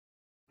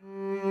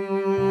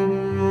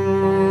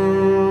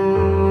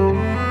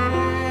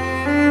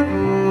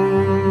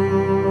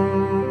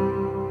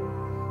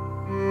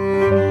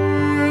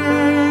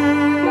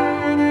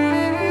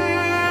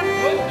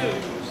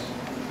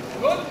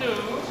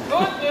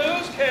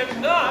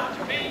not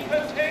to be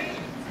contained.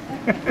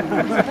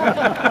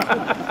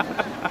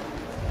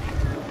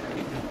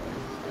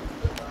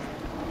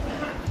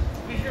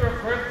 We hear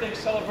of birthday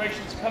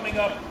celebrations coming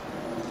up.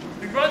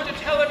 We run to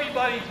tell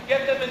everybody to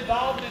get them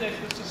involved in it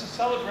because it's a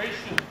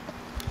celebration.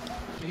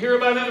 We hear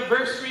about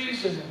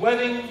anniversaries and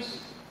weddings.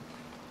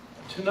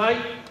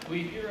 Tonight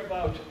we hear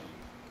about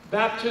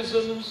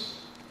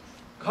baptisms,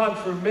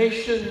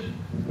 confirmation,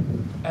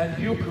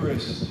 and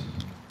Eucharist.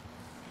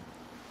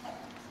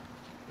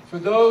 For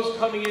those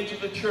coming into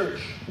the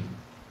church,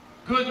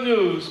 good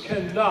news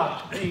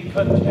cannot be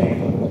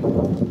contained.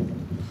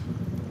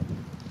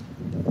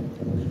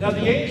 Now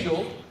the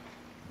angel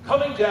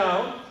coming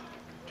down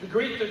to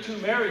greet the two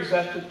Marys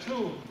at the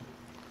tomb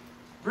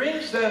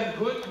brings them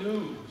good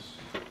news.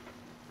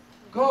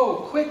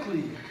 Go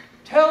quickly,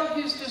 tell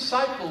his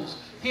disciples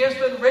he has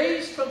been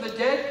raised from the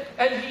dead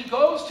and he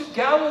goes to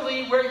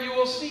Galilee where you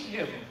will see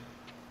him.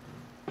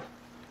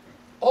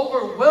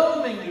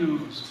 Overwhelming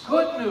news,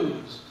 good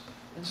news.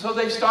 And so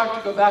they start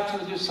to go back to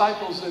the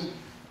disciples, and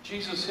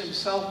Jesus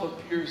himself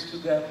appears to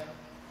them.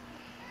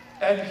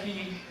 And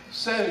he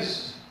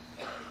says,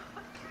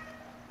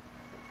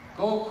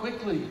 go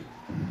quickly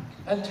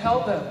and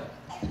tell them,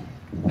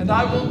 and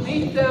I will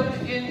meet them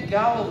in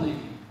Galilee.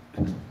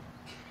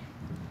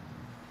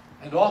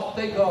 And off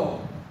they go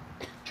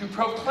to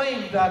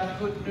proclaim that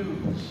good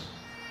news.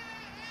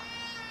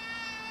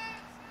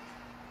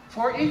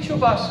 For each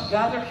of us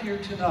gathered here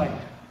tonight,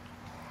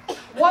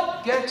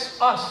 what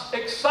gets us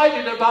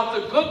excited about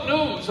the good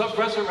news of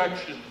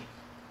resurrection?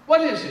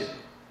 What is it?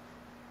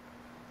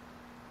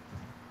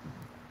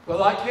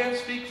 Well, I can't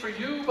speak for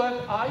you,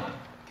 but I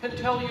can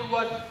tell you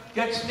what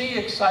gets me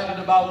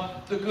excited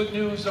about the good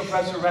news of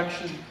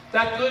resurrection.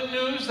 That good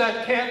news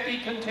that can't be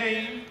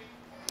contained.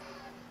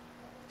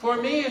 For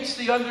me, it's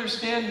the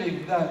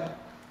understanding that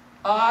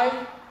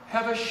I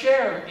have a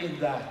share in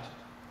that.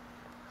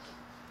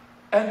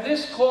 And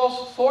this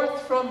calls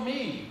forth from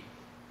me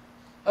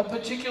a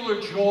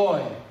particular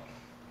joy,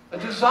 a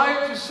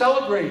desire to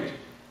celebrate,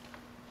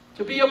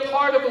 to be a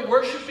part of a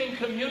worshiping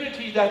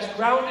community that's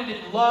grounded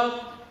in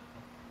love.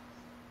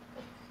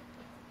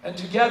 And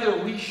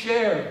together we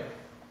share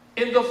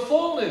in the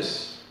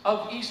fullness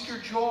of Easter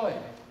joy.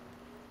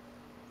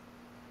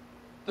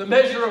 The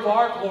measure of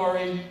our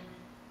glory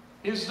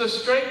is the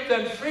strength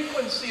and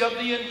frequency of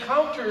the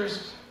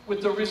encounters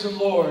with the risen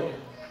Lord,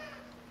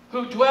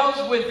 who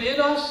dwells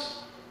within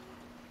us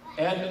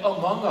and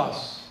among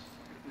us.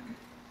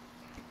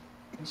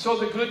 And so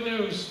the good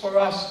news for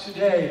us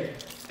today,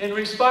 in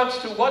response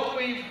to what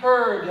we've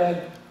heard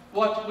and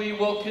what we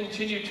will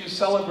continue to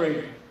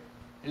celebrate,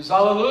 is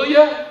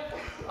Alleluia,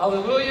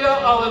 Alleluia,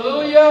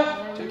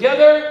 Alleluia,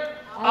 together,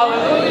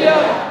 Alleluia,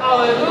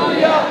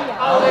 Alleluia,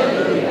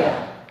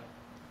 Alleluia.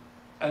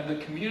 And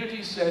the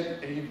community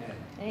said, Amen.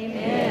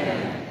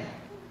 Amen.